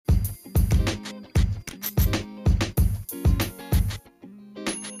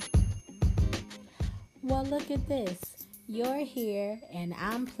Well, look at this. You're here and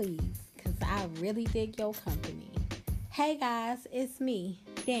I'm pleased because I really dig your company. Hey guys, it's me,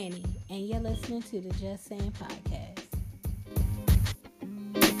 Danny, and you're listening to the Just Saying podcast.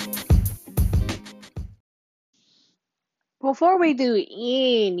 Before we do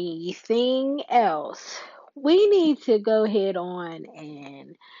anything else, we need to go ahead on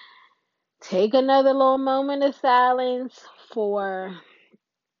and take another little moment of silence for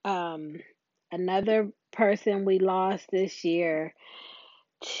um, another person we lost this year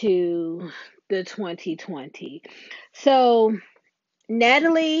to the 2020. So,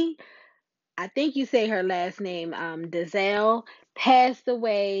 Natalie, I think you say her last name, Dazelle, passed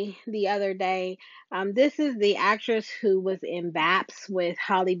away the other day. This is the actress who was in Baps with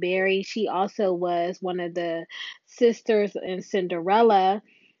Holly Berry. She also was one of the sisters in Cinderella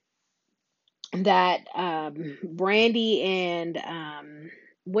that Brandy and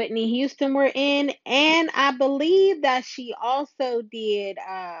Whitney Houston were in, and I believe that she also did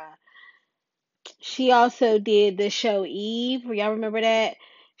the show Eve. Y'all remember that?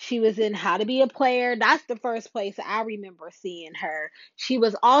 She was in How to Be a Player. That's the first place I remember seeing her. She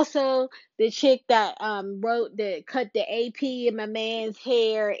was also the chick that cut the AP in my man's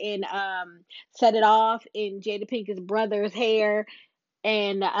hair and set it off in Jada Pinkett's brother's hair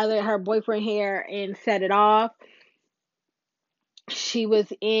and the other her boyfriend hair and set it off. She was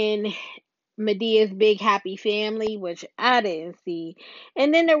in Medea's Big Happy Family, which I didn't see.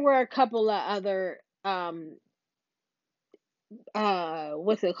 And then there were a couple of other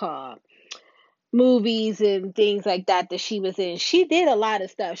what's it called? Movies and things like that she was in. She did a lot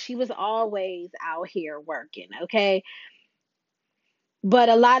of stuff. She was always out here working, okay? But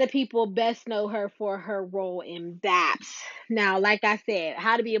a lot of people best know her for her role in Baps. Now, like I said,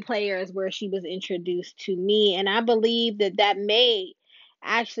 How to Be a Player is where she was introduced to me, and I believe that that may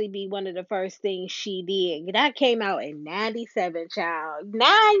actually be one of the first things she did. That came out in 97, child.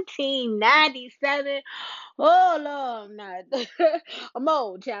 1997. Oh, Lord, I'm not. I'm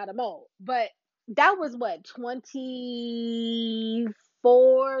old, child. I'm old. But that was what,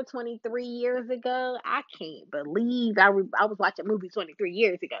 24, 23 years ago. I can't believe I was watching movies 23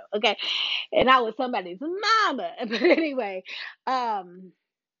 years ago. Okay. And I was somebody's mama. But anyway, um,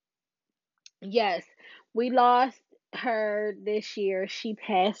 yes, we lost her this year. She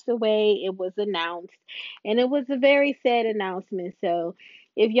passed away. It was announced, and it was a very sad announcement. So,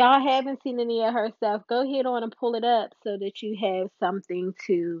 if y'all haven't seen any of her stuff, go ahead on and pull it up so that you have something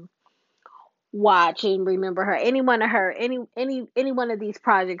to watch and remember her. Any one of her, any one of these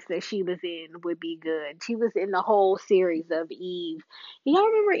projects that she was in would be good. She was in the whole series of Eve. Y'all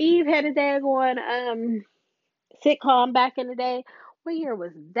remember Eve had a daggone sitcom back in the day? What year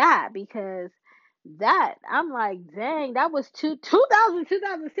was that? Because that I'm like, dang, that was 2000,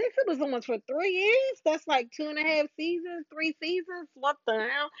 2006. It was almost for 3 years. That's like 2.5 seasons, 3 seasons. What the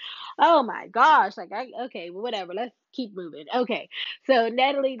hell? Oh my gosh! Like, okay, well, whatever. Let's keep moving. Okay, so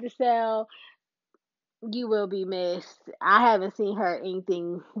Natalie Desselle, you will be missed. I haven't seen her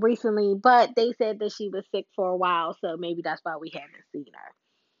anything recently, but they said that she was sick for a while, so maybe that's why we haven't seen her.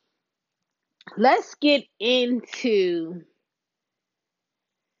 Let's get into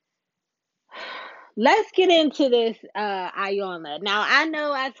this Iona. Now I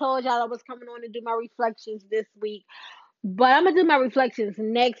know I told y'all I was coming on to do my reflections this week, but I'm gonna do my reflections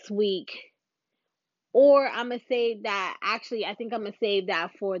next week. Or I'm gonna save that. Actually, I think I'm gonna save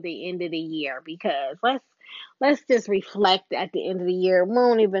that for the end of the year because let's just reflect at the end of the year. We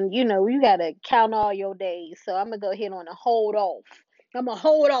won't even, you gotta count all your days. So I'm gonna go ahead on and hold off. I'm gonna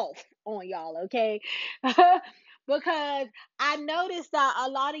hold off on y'all, okay? Because I noticed that a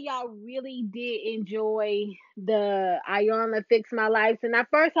lot of y'all really did enjoy the Iona Fix My Life. And at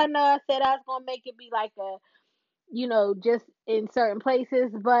first I know I said I was gonna make it be like a just in certain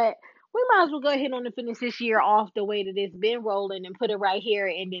places. But we might as well go ahead on and finish this year off the way that it's been rolling and put it right here.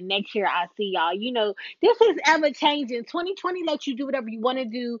 And then next year I see y'all. This is ever changing. 2020 lets you do whatever you want to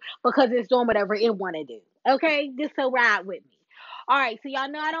do because it's doing whatever it want to do. Okay, just so ride with me. All right, so y'all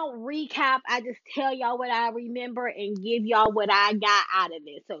know I don't recap. I just tell y'all what I remember and give y'all what I got out of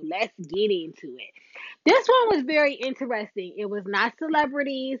it. So let's get into it. This one was very interesting. It was not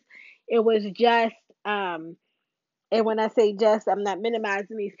celebrities. It was just and when I say just, I'm not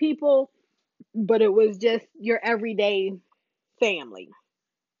minimizing these people, but it was just your everyday family.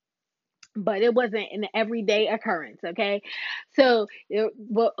 But it wasn't an everyday occurrence, okay? So,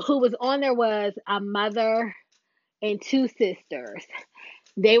 who was on there was a mother and two sisters.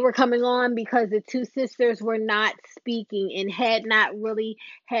 They were coming on because the two sisters were not speaking and had not really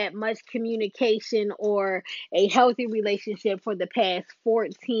had much communication or a healthy relationship for the past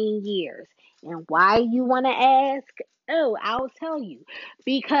 14 years. And why you want to ask? Oh, I'll tell you.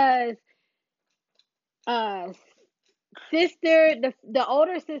 Because uh the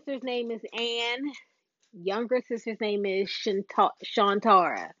older sister's name is Anne, younger sister's name is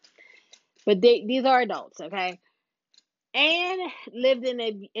Shantara. But these are adults, okay? Anne lived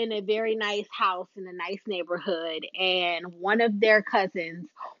in a very nice house in a nice neighborhood, and one of their cousins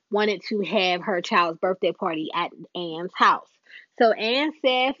wanted to have her child's birthday party at Anne's house. So Anne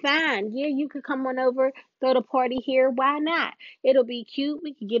said, "Fine, yeah, you could come on over, throw the party here. Why not? It'll be cute.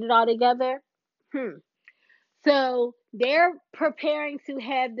 We could get it all together." Hmm. So they're preparing to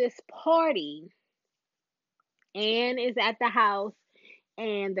have this party. Anne is at the house,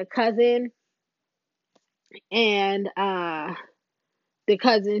 and and the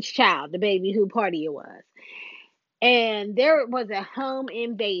cousin's child, the baby who party it was. And there was a home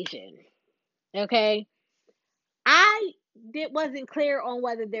invasion. Okay. I wasn't clear on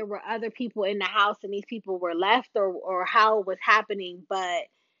whether there were other people in the house and these people were left, or how it was happening, but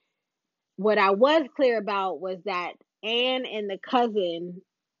what I was clear about was that Anne and the cousin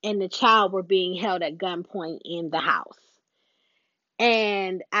and the child were being held at gunpoint in the house.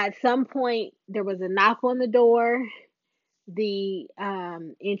 And at some point, there was a knock on the door. The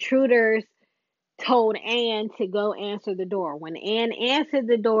intruders told Anne to go answer the door. When Anne answered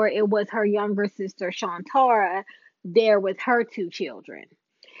the door, it was her younger sister, Shantara, there with her two children.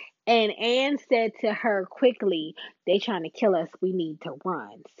 And Anne said to her quickly, "They trying to kill us. We need to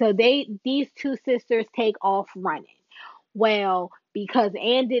run." So these two sisters take off running. Well, because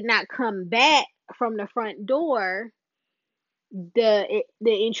Anne did not come back from the front door, the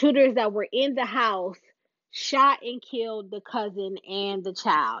intruders that were in the house shot and killed the cousin and the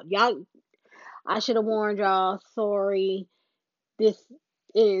child. Y'all, I should have warned y'all. Sorry. This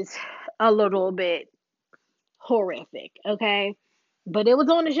is a little bit horrific, okay? But it was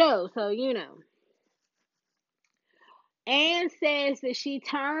on the show, so you know. Anne says that she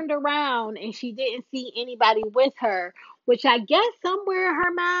turned around and she didn't see anybody with her, which I guess somewhere in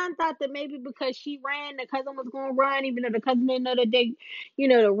her mind thought that maybe because she ran, the cousin was going to run, even though the cousin didn't know that they,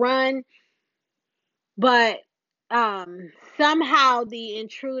 to run. But somehow the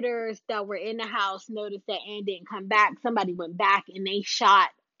intruders that were in the house noticed that Anne didn't come back. Somebody went back and they shot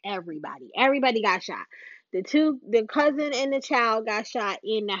everybody. Everybody got shot. The cousin and the child got shot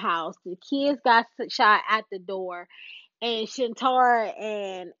in the house. The kids got shot at the door, and Shantara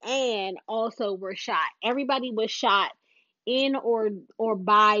and Anne also were shot. Everybody was shot in or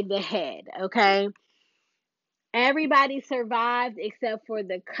by the head. Okay. Everybody survived except for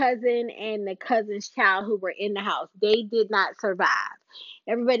the cousin and the cousin's child who were in the house. They did not survive.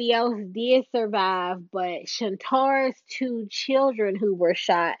 Everybody else did survive, but Shantara's two children who were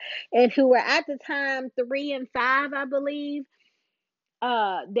shot and who were at the time 3 and 5, I believe,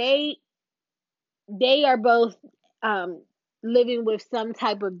 they are both um living with some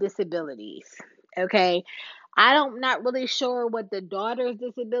type of disabilities. Okay. I'm not really sure what the daughter's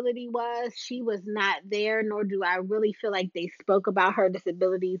disability was. She was not there, nor do I really feel like they spoke about her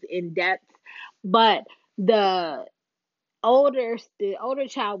disabilities in depth. But the older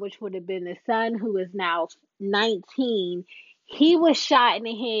child, which would have been the son who is now 19, he was shot in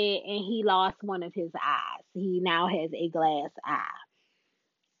the head and he lost one of his eyes. He now has a glass eye.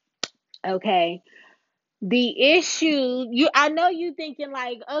 Okay. The issue, I know you thinking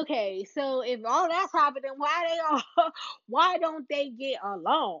like, okay, so if all that's happening, why they all why don't they get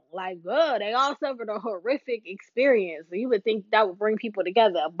along? Like, they all suffered a horrific experience. So you would think that would bring people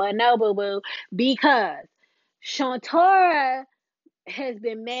together. But no, boo boo, because Shantara has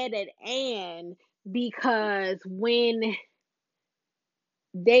been mad at Anne because when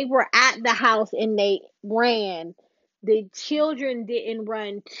they were at the house and they ran, the children didn't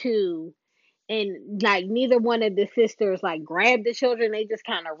run too, and like neither one of the sisters like grabbed the children. They just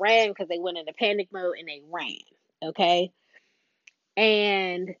kind of ran because they went into panic mode and they ran. Okay.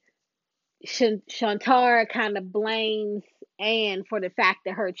 And Shantara kind of blames Anne for the fact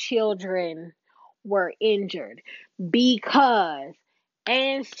that her children were injured because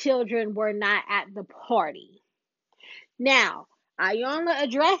Anne's children were not at the party. Now, Ayana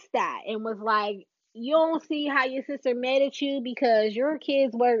addressed that and was like, "You don't see how your sister mad at you because your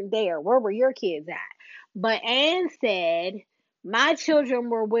kids weren't there. Where were your kids at?" But Anne said, "My children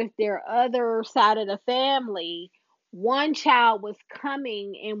were with their other side of the family. One child was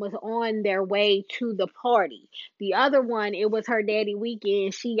coming and was on their way to the party. The other one, it was her daddy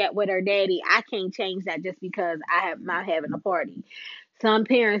weekend. She got with her daddy. I can't change that just because I'm having a party." some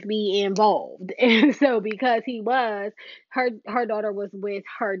parents be involved. And so because he was, her daughter was with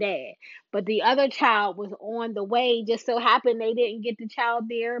her dad. But the other child was on the way. Just so happened they didn't get the child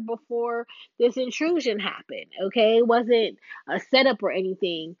there before this intrusion happened. Okay. It wasn't a setup or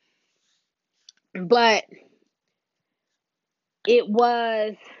anything. But it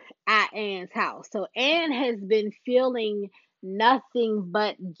was at Anne's house. So Anne has been feeling nothing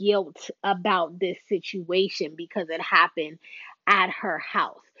but guilt about this situation because it happened at her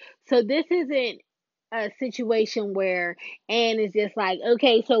house. So this isn't a situation where Anne is just like,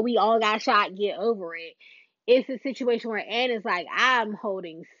 okay, so we all got shot, get over it. It's a situation where Anne is like, I'm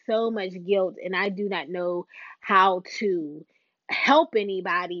holding so much guilt and I do not know how to help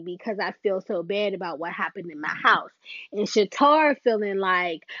anybody because I feel so bad about what happened in my house. And Shatar feeling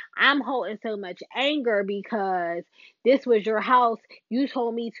like I'm holding so much anger because this was your house. You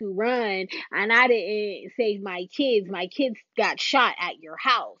told me to run and I didn't save my kids. My kids got shot at your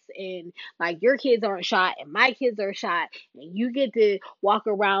house. And like your kids aren't shot and my kids are shot. And you get to walk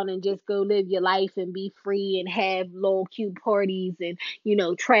around and just go live your life and be free and have little cute parties and,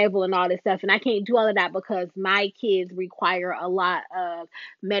 travel and all this stuff. And I can't do all of that because my kids require a lot of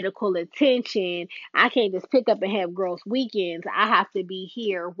medical attention. I can't just pick up and have girls' weekends. I have to be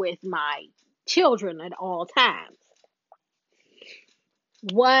here with my children at all times.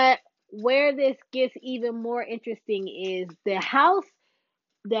 What Where this gets even more interesting is the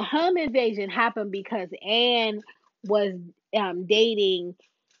home invasion happened because Anne was dating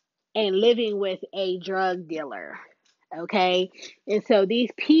and living with a drug dealer. Okay. And so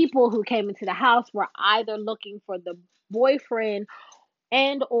these people who came into the house were either looking for the boyfriend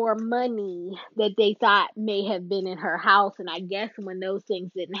and or money that they thought may have been in her house. And I guess when those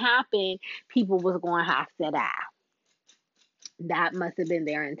things didn't happen, people was going to have to die. That must have been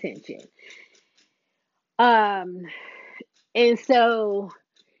their intention. Um, and so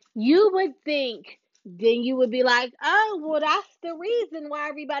you would think then you would be like, oh, well, that's the reason why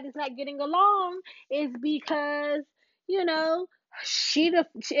everybody's not getting along is because, you know,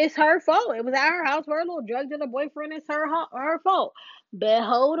 it's her fault. It was at her house for her little drug dealer boyfriend. It's her fault. But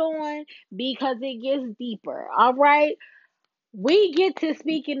hold on, because it gets deeper. All right. We get to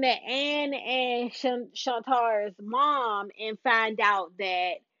speaking to Anne and Chantar's mom and find out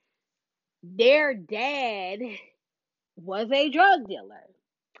that their dad was a drug dealer,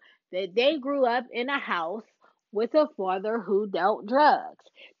 that they grew up in a house with a father who dealt drugs.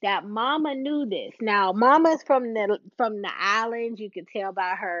 That mama knew this. Now, mama's from the islands. You could tell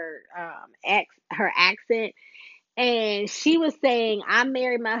by her accent. And she was saying, I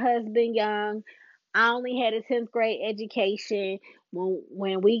married my husband young. I only had a 10th grade education.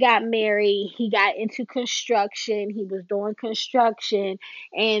 When we got married, he got into construction. He was doing construction.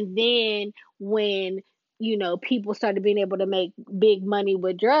 And then when, people started being able to make big money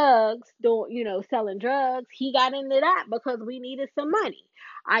with drugs, doing, selling drugs, he got into that because we needed some money.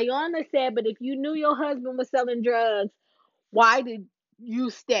 Ayana said, but if you knew your husband was selling drugs, why did you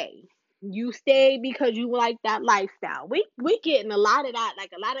stay? You stayed because you like that lifestyle. We getting a lot of that.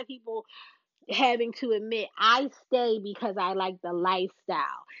 Like a lot of people having to admit, I stay because I like the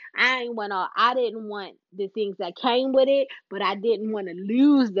lifestyle. I didn't want the things that came with it, but I didn't want to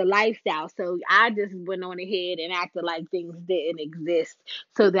lose the lifestyle. So I just went on ahead and acted like things didn't exist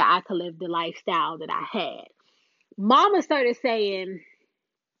so that I could live the lifestyle that I had. Mama started saying,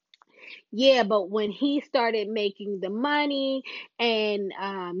 yeah, but when he started making the money and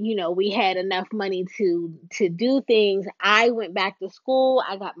we had enough money to do things, I went back to school.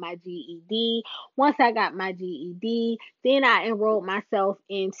 I got my GED. Once I got my GED, then I enrolled myself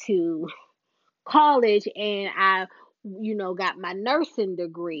into college and I got my nursing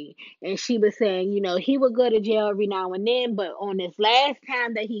degree. And she was saying, he would go to jail every now and then, but on this last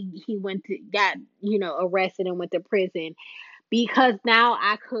time that he went to got, arrested and went to prison, because now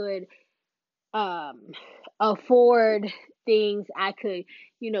I could um afford things, I could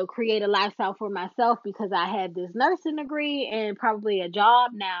create a lifestyle for myself because I had this nursing degree and probably a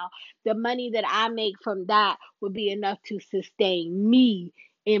job now. The money that I make from that would be enough to sustain me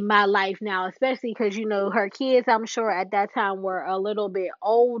in my life now, especially because her kids, I'm sure at that time, were a little bit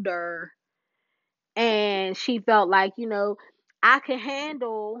older, and she felt like I could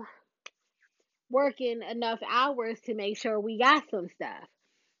handle working enough hours to make sure we got some stuff.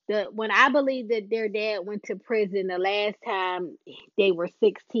 When I believe that their dad went to prison the last time, they were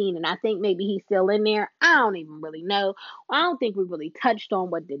 16, and I think maybe he's still in there. I don't even really know. I don't think we really touched on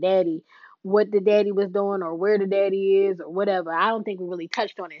what the daddy was doing or where the daddy is or whatever. I don't think we really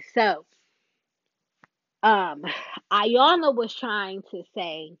touched on it. So, um, Ayana was trying to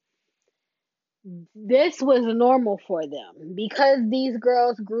say this was normal for them because these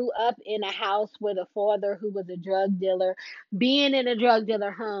girls grew up in a house with a father who was a drug dealer. Being in a drug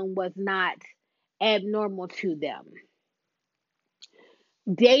dealer home was not abnormal to them.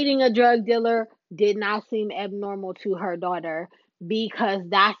 Dating a drug dealer did not seem abnormal to her daughter because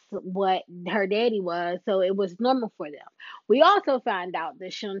that's what her daddy was, so it was normal for them. We also found out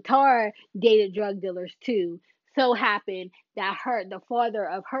that Shantara dated drug dealers too. So happened that the father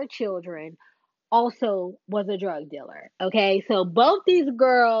of her children also was a drug dealer. Okay, so both these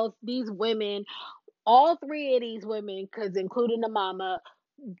girls, these women, all three of these women, because including the mama,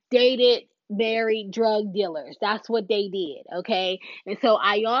 dated married drug dealers. That's what they did. Okay, and so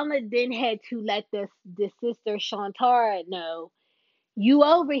Ayana then had to let the sister Shantara know, you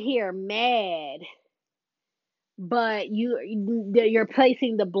over here mad, but you're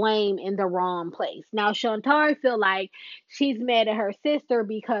placing the blame in the wrong place. Now Shantara feel like she's mad at her sister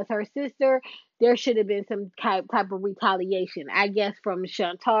because her sister, there should have been some type of retaliation, I guess, from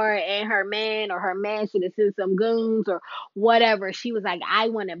Shantara and her man, or her man should have sent some goons or whatever. She was like, I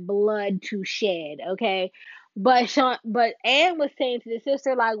wanted blood to shed. Okay, but Anne was saying to the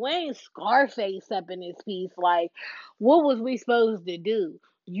sister, like, we ain't Scarface up in this piece. Like, what was we supposed to do?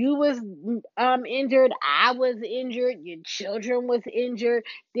 You was injured, I was injured, your children was injured.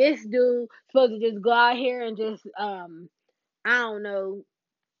 This dude supposed to just go out here and just I don't know,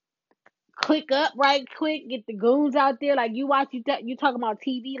 click up right quick, get the goons out there. Like, you watch, you talking about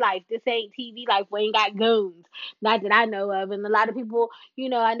TV life. This ain't TV life. We ain't got goons, not that I know of. And a lot of people,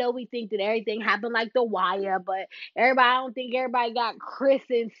 I know we think that everything happened like The Wire, but I don't think everybody got Chris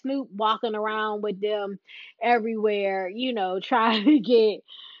and Snoop walking around with them everywhere, trying to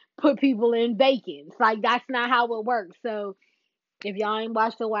put people in vacants. Like, that's not how it works. So if y'all ain't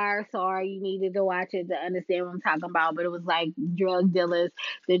watched The Wire, sorry, you needed to watch it to understand what I'm talking about. But it was like drug dealers.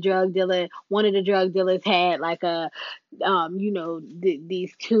 One of the drug dealers had like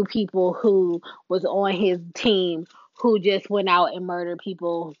these two people who was on his team who just went out and murdered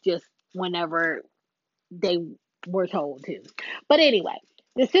people just whenever they were told to. But anyway,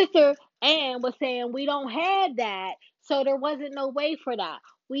 the sister Anne was saying we don't have that, so there wasn't no way for that.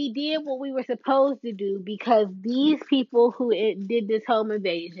 We did what we were supposed to do because these people who did this home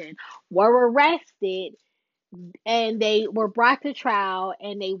invasion were arrested and they were brought to trial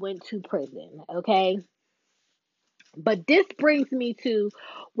and they went to prison. Okay. But this brings me to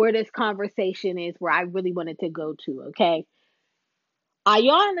where this conversation is, where I really wanted to go to. Okay.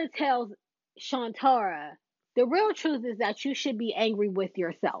 Ayana tells Shantara, the real truth is that you should be angry with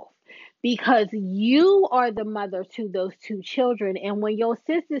yourself because you are the mother to those two children. And when your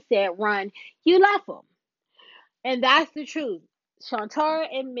sister said run, you left them. And that's the truth. Shantara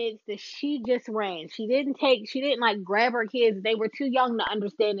admits that she just ran. She didn't like grab her kids. They were too young to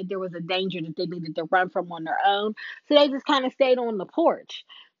understand that there was a danger that they needed to run from on their own. So they just kind of stayed on the porch,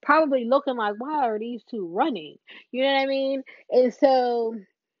 probably looking like, why are these two running? You know what I mean? And so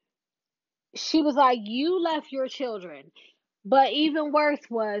she was like, you left your children. But even worse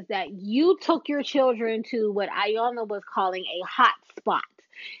was that you took your children to what Ayana was calling a hot spot.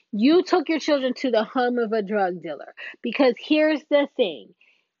 You took your children to the home of a drug dealer. Because here's the thing,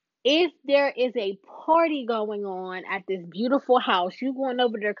 if there is a party going on at this beautiful house, you going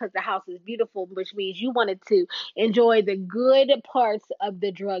over there because the house is beautiful, which means you wanted to enjoy the good parts of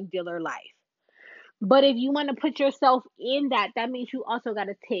the drug dealer life. But if you want to put yourself in that, that means you also got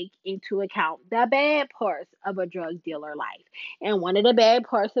to take into account the bad parts of a drug dealer life. And one of the bad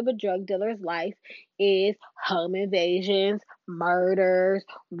parts of a drug dealer's life is home invasions, murders,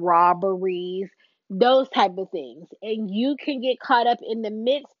 robberies, those type of things. And you can get caught up in the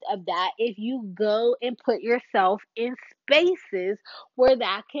midst of that if you go and put yourself in spaces where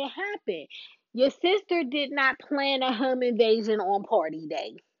that can happen. Your sister did not plan a home invasion on party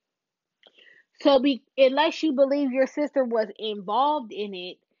day. So, unless you believe your sister was involved in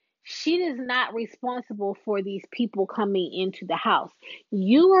it, she is not responsible for these people coming into the house.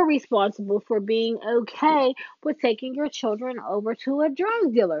 You are responsible for being okay with taking your children over to a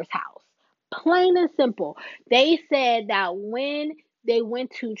drug dealer's house. Plain and simple. They said that when they went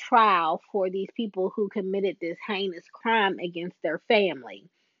to trial for these people who committed this heinous crime against their family,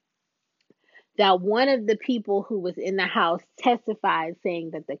 that one of the people who was in the house testified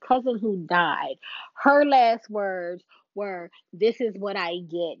saying that the cousin who died, her last words were, this is what I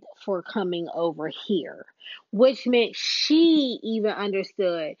get for coming over here, which meant she even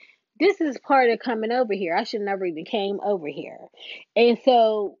understood this is part of coming over here. I should never even came over here. And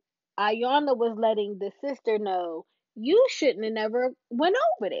so Ayana was letting the sister know, you shouldn't have never went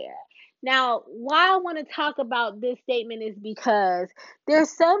over there. Now, why I want to talk about this statement is because there's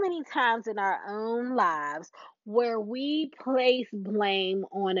so many times in our own lives where we place blame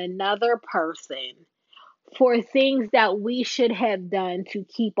on another person for things that we should have done to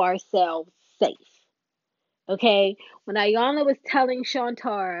keep ourselves safe. Okay, when Ayana was telling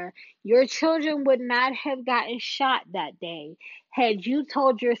Shantara, your children would not have gotten shot that day had you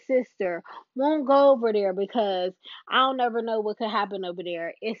told your sister, won't go over there because I don't ever know what could happen over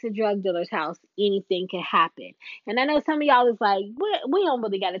there. It's a drug dealer's house. Anything can happen. And I know some of y'all is like, we don't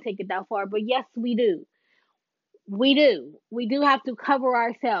really got to take it that far, but yes, we do. We do. We do have to cover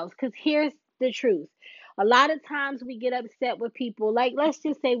ourselves because here's the truth. A lot of times we get upset with people. Like, let's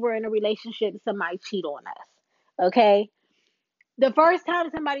just say we're in a relationship, somebody cheat on us. Okay? The first time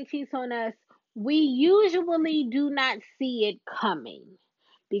somebody cheats on us, we usually do not see it coming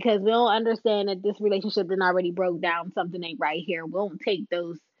because we don't understand that this relationship then already broke down. Something ain't right here. We won't take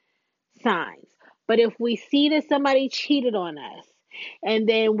those signs. But if we see that somebody cheated on us and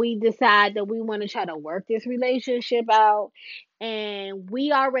then we decide that we want to try to work this relationship out and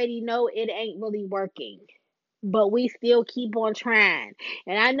we already know it ain't really working, but we still keep on trying.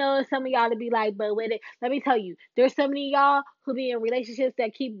 And I know some of y'all to be like, but wait, let me tell you, there's so many of y'all who be in relationships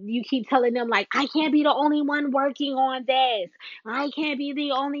that keep telling them like, I can't be the only one working on this. I can't be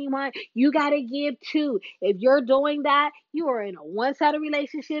the only one. You gotta give too. If you're doing that, you are in a one-sided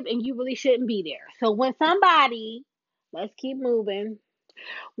relationship and you really shouldn't be there. So when somebody, let's keep moving,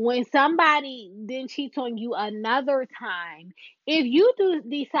 when somebody then cheats on you another time, if you do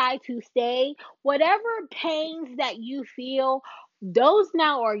decide to stay, whatever pains that you feel, those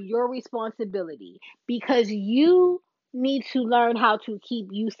now are your responsibility because you need to learn how to keep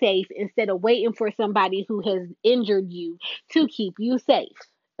you safe instead of waiting for somebody who has injured you to keep you safe.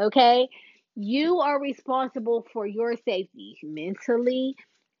 Okay? You are responsible for your safety mentally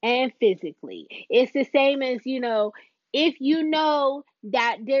and physically. It's the same as, if you know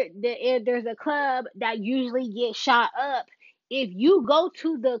that there's a club that usually gets shot up, if you go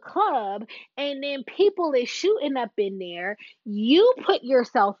to the club and then people is shooting up in there, you put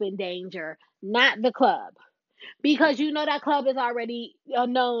yourself in danger, not the club, because you know that club is already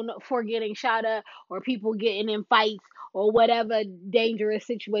known for getting shot up or people getting in fights or whatever dangerous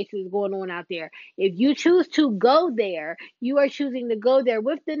situation is going on out there. If you choose to go there, you are choosing to go there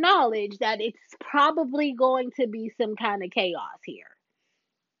with the knowledge that it's probably going to be some kind of chaos here.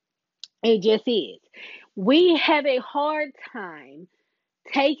 It just is. We have a hard time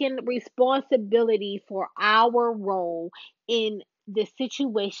taking responsibility for our role in the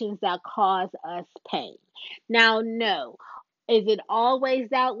situations that cause us pain. Now, no. Is it always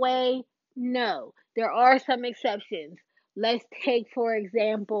that way? No. There are some exceptions. Let's take, for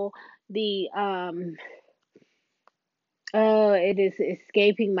example, the oh, it is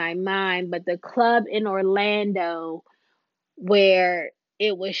escaping my mind, but the club in Orlando where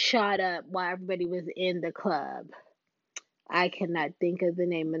it was shot up while everybody was in the club. I cannot think of the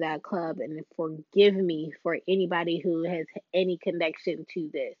name of that club, and forgive me for anybody who has any connection to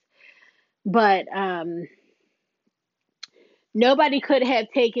this. But nobody could have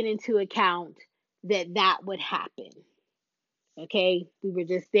taken into account that that would happen. Okay, we were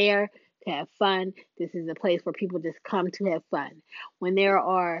just there to have fun. This is a place where people just come to have fun. When there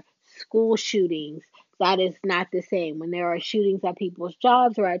are school shootings, that is not the same. When there are shootings at people's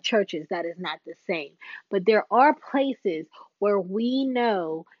jobs or at churches, that is not the same. But there are places where we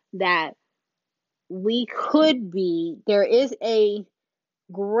know that we could be, there is a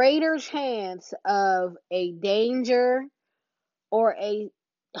greater chance of a danger or a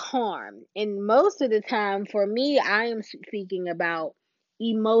harm. And most of the time, for me, I am speaking about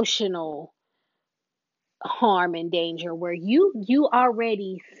emotional harm and danger where you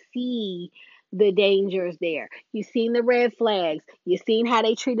already see the dangers there. You've seen the red flags. You've seen how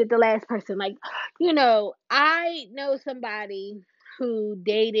they treated the last person. Like, I know somebody who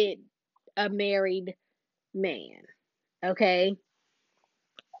dated a married man. Okay.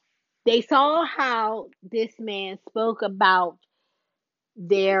 They saw how this man spoke about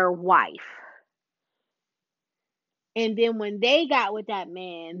their wife. And then when they got with that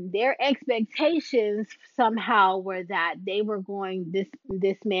man, their expectations somehow were that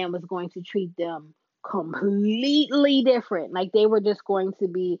this man was going to treat them completely different. Like they were just going to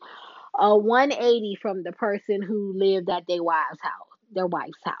be a 180 from the person who lived at their wife's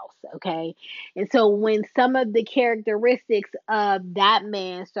house, okay? And so when some of the characteristics of that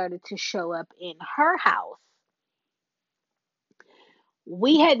man started to show up in her house,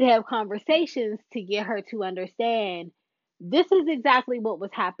 we had to have conversations to get her to understand this is exactly what was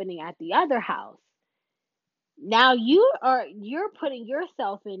happening at the other house. Now you're putting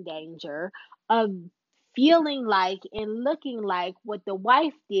yourself in danger of feeling like and looking like what the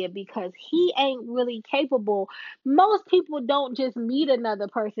wife did, because he ain't really capable. Most people don't just meet another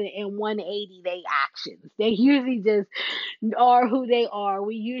person in 180 their actions. They usually just are who they are.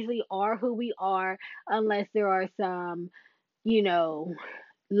 We usually are who we are, unless there are some, you know,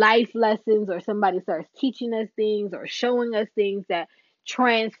 life lessons, or somebody starts teaching us things or showing us things that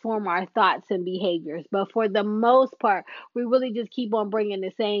transform our thoughts and behaviors. But for the most part, we really just keep on bringing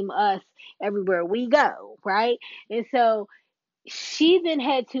the same us everywhere we go, right? And so she then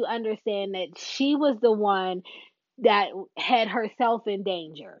had to understand that she was the one that had herself in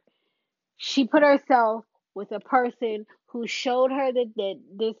danger. She put herself with a person who showed her that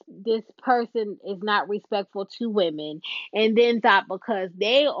this person is not respectful to women, and then thought because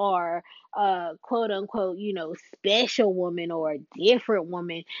they are quote unquote, special woman or a different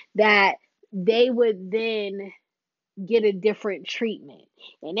woman, that they would then get a different treatment.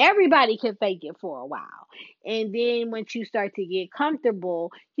 And everybody can fake it for a while, and then once you start to get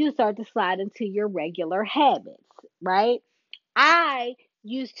comfortable, you start to slide into your regular habits, right? I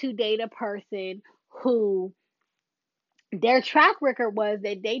used to date a person who, their track record was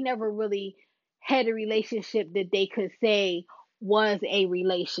that they never really had a relationship that they could say was a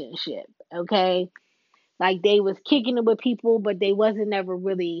relationship. Okay. Like they was kicking it with people, but they wasn't never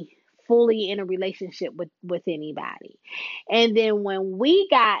really fully in a relationship with anybody. And then when we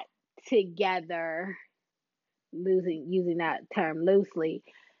got together, losing using that term loosely,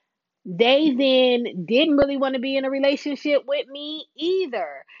 they then didn't really want to be in a relationship with me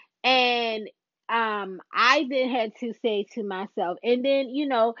either. And I then had to say to myself, and then,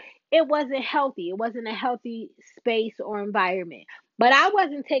 it wasn't healthy. It wasn't a healthy space or environment. But I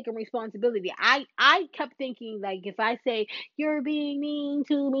wasn't taking responsibility. I kept thinking, like, if I say you're being mean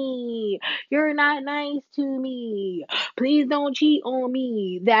to me, you're not nice to me, please don't cheat on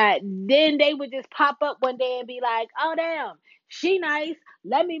me, that then they would just pop up one day and be like, oh damn, she nice,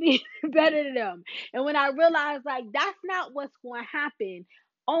 let me be better than them. And when I realized, like, that's not what's going to happen,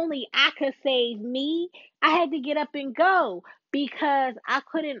 only I could save me, I had to get up and go, because I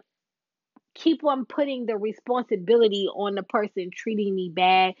couldn't keep on putting the responsibility on the person treating me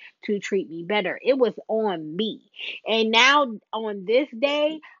bad to treat me better. It was on me. And now on this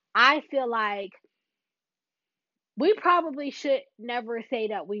day, I feel like we probably should never say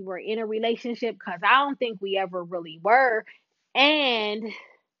that we were in a relationship, because I don't think we ever really were. And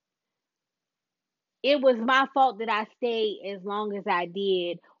it was my fault that I stayed as long as I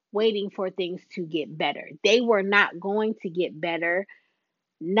did, waiting for things to get better. They were not going to get better,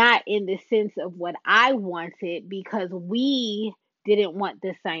 not in the sense of what I wanted, because we didn't want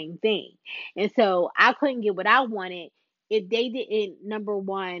the same thing. And so I couldn't get what I wanted if they didn't, number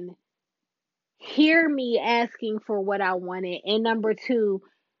one, hear me asking for what I wanted, and number two,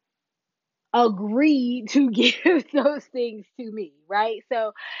 agree to give those things to me, right?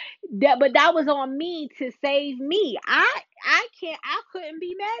 So but that was on me to save me. I couldn't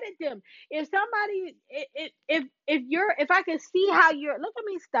be mad at them. If somebody, if I can see how you're, look at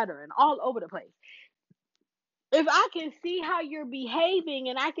me stuttering all over the place, if I can see how you're behaving,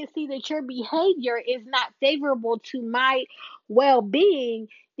 and I can see that your behavior is not favorable to my well being,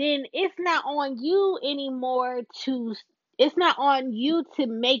 then it's not on you anymore to. It's not on you to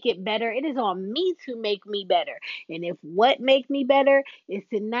make it better. It is on me to make me better. And if what makes me better is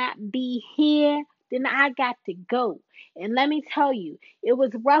to not be here, then I got to go. And let me tell you, it was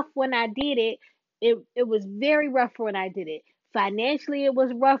rough when I did it. It was very rough when I did it. Financially, it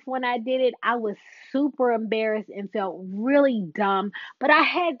was rough when I did it. I was super embarrassed and felt really dumb, but I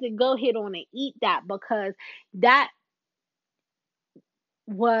had to go ahead on and eat that, because that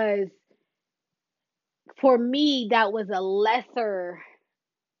was, for me, that was a lesser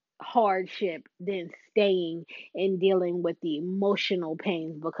hardship than staying and dealing with the emotional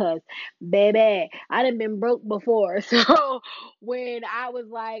pains, because baby, I done been broke before. So when I was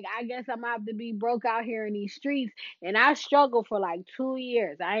like, I guess I'm gonna have to be broke out here in these streets, and I struggled for like 2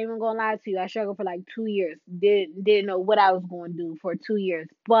 years. I ain't even gonna lie to you, I struggled for like 2 years. Didn't know what I was gonna do for 2 years,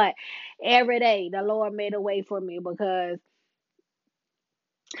 but every day the Lord made a way for me, because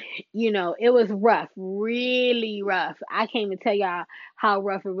it was rough, really rough. I can't even tell y'all how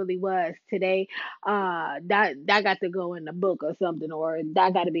rough it really was today. That got to go in the book or something, or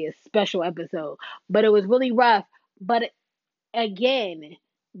that got to be a special episode. But it was really rough. But again,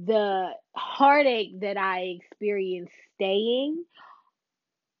 the heartache that I experienced staying,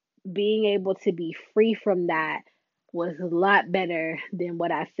 being able to be free from that, was a lot better than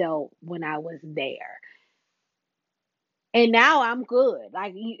what I felt when I was there. And now I'm good.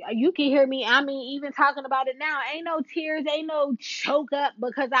 Like you can hear me. I mean, even talking about it now, ain't no tears, ain't no choke up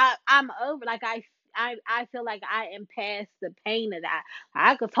because I'm over. Like I feel like I am past the pain of that.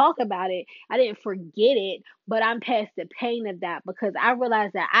 I could talk about it. I didn't forget it, but I'm past the pain of that because I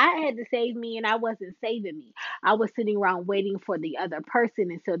realized that I had to save me and I wasn't saving me. I was sitting around waiting for the other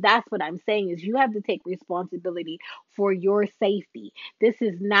person. And so that's what I'm saying is you have to take responsibility for your safety. This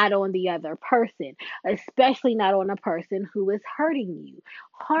is not on the other person, especially not on a person who is hurting you,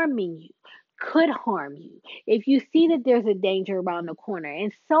 harming you, could harm you. If you see that there's a danger around the corner,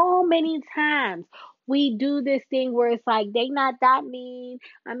 and so many times we do this thing where it's like they not that mean.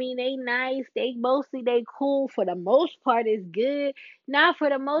 I mean, they nice. They cool for the most part. Is good, not for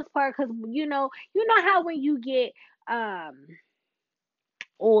the most part, because you know how when you get oh,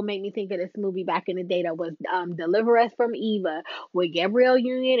 it made me think of this movie back in the day that was Deliver Us from Eva with Gabrielle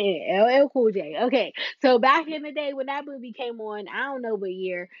Union and LL Cool J. Okay, so back in the day when that movie came on, I don't know what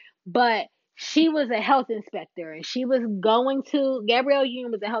year, but she was a health inspector and she was going to Gabrielle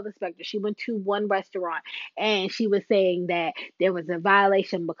Union was a health inspector. She went to one restaurant and she was saying that there was a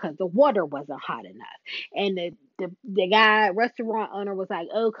violation because the water wasn't hot enough. And the guy restaurant owner was like,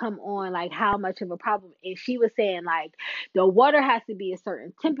 "Oh, come on, like how much of a problem?" And she was saying like the water has to be a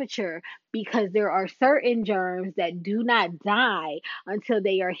certain temperature because there are certain germs that do not die until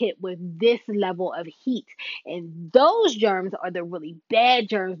they are hit with this level of heat. And those germs are the really bad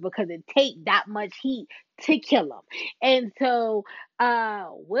germs because it takes that much heat to kill them. And so,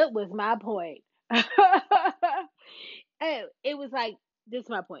 what was my point? Oh, it was like, this is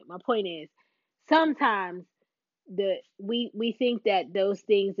my point. My point is sometimes we think that those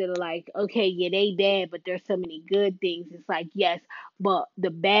things that are like, okay, yeah, they bad, but there's so many good things. It's like, yes, but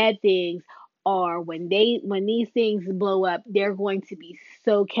the bad things are when these things blow up, they're going to be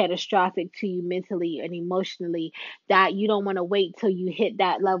so catastrophic to you mentally and emotionally that you don't want to wait till you hit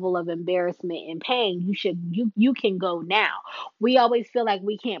that level of embarrassment and pain. You can go now. We always feel like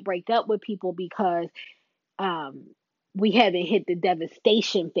we can't break up with people because um we haven't hit the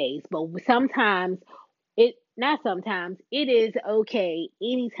devastation phase, but sometimes it not sometimes it is okay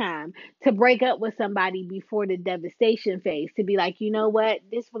anytime to break up with somebody before the devastation phase, to be like, you know what,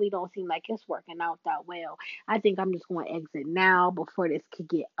 this really don't seem like it's working out that well. I think I'm just going to exit now before this could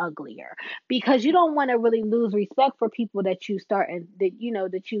get uglier, because you don't want to really lose respect for people that you start and that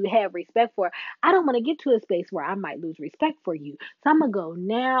that you have respect for. I don't want to get to a space where I might lose respect for you, so I'm gonna go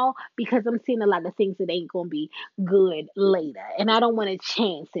now because I'm seeing a lot of things that ain't gonna be good later, and I don't want to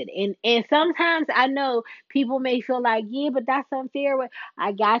chance it. And sometimes I know people may feel like, yeah, but that's unfair.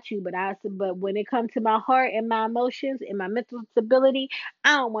 I got you, but when it comes to my heart and my emotions and my mental stability,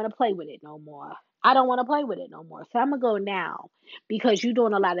 I don't want to play with it no more. I don't want to play with it no more. So I'm gonna go now because you're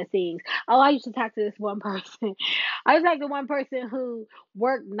doing a lot of things. Oh, I used to talk to this one person. I was like the one person who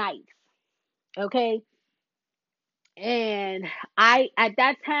worked nights. Okay, and I at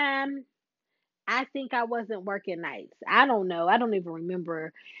that time I think I wasn't working nights. I don't know. I don't even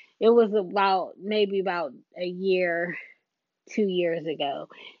remember. It was about a year, 2 years ago.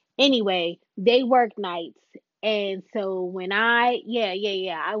 Anyway, they work nights. And so I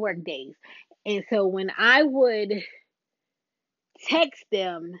work days. And so when I would text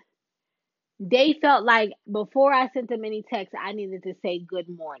them, they felt like before I sent them any text, I needed to say good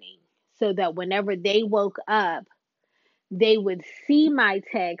morning so that whenever they woke up, they would see my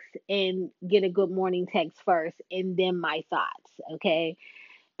text and get a good morning text first and then my thoughts. Okay.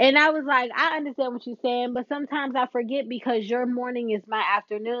 And I was like, I understand what you're saying, but sometimes I forget because your morning is my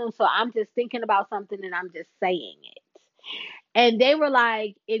afternoon. So I'm just thinking about something and I'm just saying it. And they were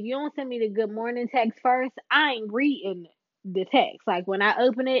like, if you don't send me the good morning text first, I ain't reading the text. Like when I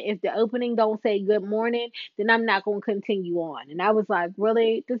open it, if the opening don't say good morning, then I'm not going to continue on. And I was like,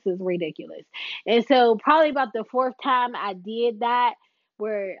 really? This is ridiculous. And so probably about the fourth time I did that,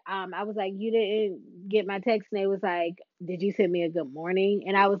 where I was like, you didn't get my text, and they was like, did you send me a good morning?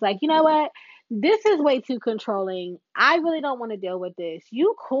 And I was like, you know what? This is way too controlling. I really don't want to deal with this.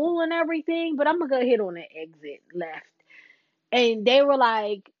 You cool and everything, but I'm gonna go hit on the exit left. And they were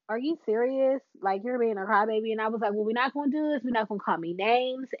like, are you serious? Like, you're being a crybaby. And I was like, well, we're not going to do this. We're not going to call me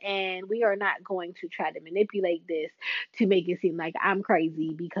names. And we are not going to try to manipulate this to make it seem like I'm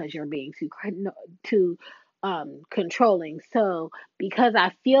crazy because you're being too controlling. So, because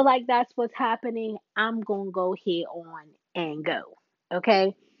I feel like that's what's happening, I'm going to go head on and go.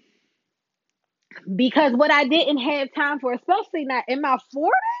 Okay. Because what I didn't have time for, especially not in my 40s,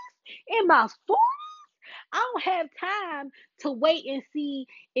 in my 40s, I don't have time to wait and see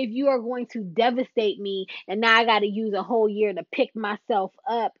if you are going to devastate me. And now I got to use a whole year to pick myself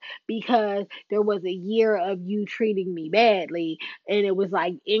up because there was a year of you treating me badly and it was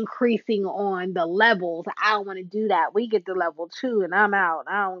like increasing on the levels. I don't want to do that. We get to level 2 and I'm out.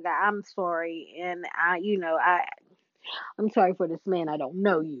 I'm sorry. And I'm sorry for this man. I don't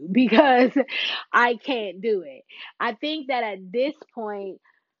know you because I can't do it. I think that at this point,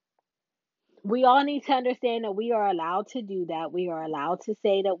 we all need to understand that we are allowed to do that. We are allowed to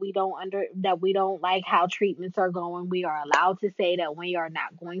say that we don't like how treatments are going. We are allowed to say that we are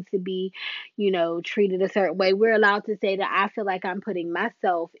not going to be, treated a certain way. We're allowed to say that I feel like I'm putting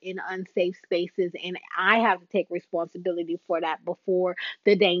myself in unsafe spaces and I have to take responsibility for that before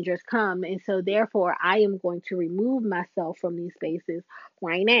the dangers come. And so therefore I am going to remove myself from these spaces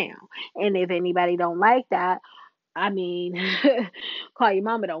right now. And if anybody don't like that, I mean, call your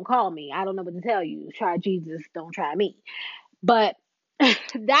mama, don't call me. I don't know what to tell you. Try Jesus, don't try me. But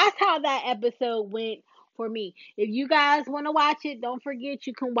that's how that episode went for me. If you guys want to watch it, don't forget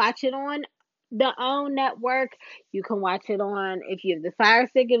you can watch it on the OWN network. You can watch it on, if you have the Fire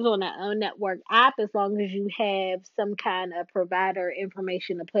Stick, it's on the OWN network app as long as you have some kind of provider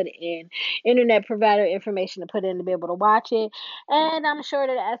information to put in, internet provider information to put in to be able to watch it. And I'm sure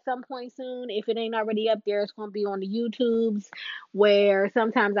that at some point soon, if it ain't already up there, it's going to be on the YouTubes where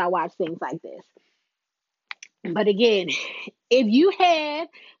sometimes I watch things like this. But again, if you had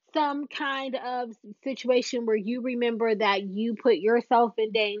some kind of situation where you remember that you put yourself in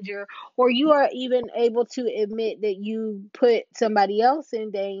danger, or you are even able to admit that you put somebody else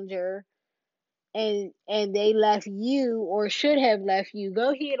in danger and they left you or should have left you,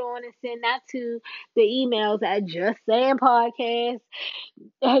 go ahead on and send that to the emails at Just Saying Podcast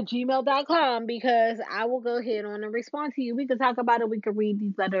at gmail.com because I will go ahead on and respond to you. We can talk about it. We can read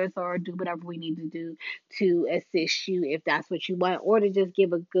these letters or do whatever we need to do to assist you if that's what you want, or to just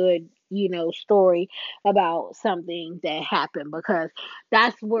give a good, story about something that happened because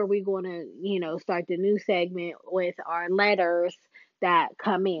that's where we're going to, start the new segment with our letters that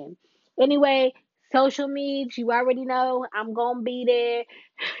come in. Anyway, social media, you already know I'm going to be there.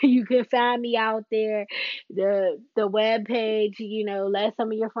 You can find me out there. The web page, let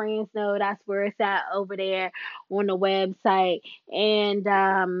some of your friends know that's where it's at over there on the website.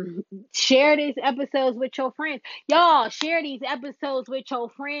 And share these episodes with your friends. Y'all, share these episodes with your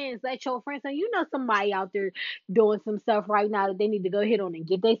friends. Let your friends know somebody out there doing some stuff right now that they need to go ahead on and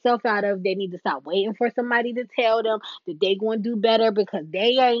get themselves out of. They need to stop waiting for somebody to tell them that they going to do better because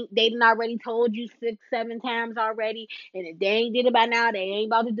they done already told you 6-7 times already. And if they ain't did it by now, they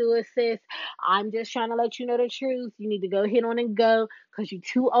ain't about to do it, sis. I'm just trying to let you know the truth. You need to go ahead on and go because you're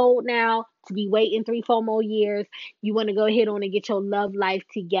too old now to be waiting 3-4 more years. You want to go ahead on and get your love life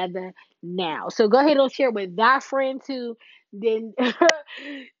together now. So go ahead and share with that friend too. Then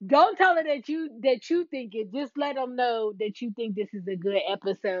don't tell her that you think it. Just let them know that you think this is a good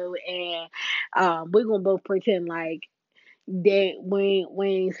episode, and we're gonna both pretend like they we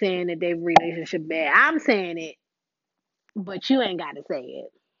ain't saying that their relationship bad. I'm saying it, but you ain't got to say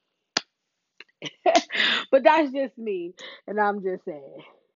it. But that's just me, and I'm just saying.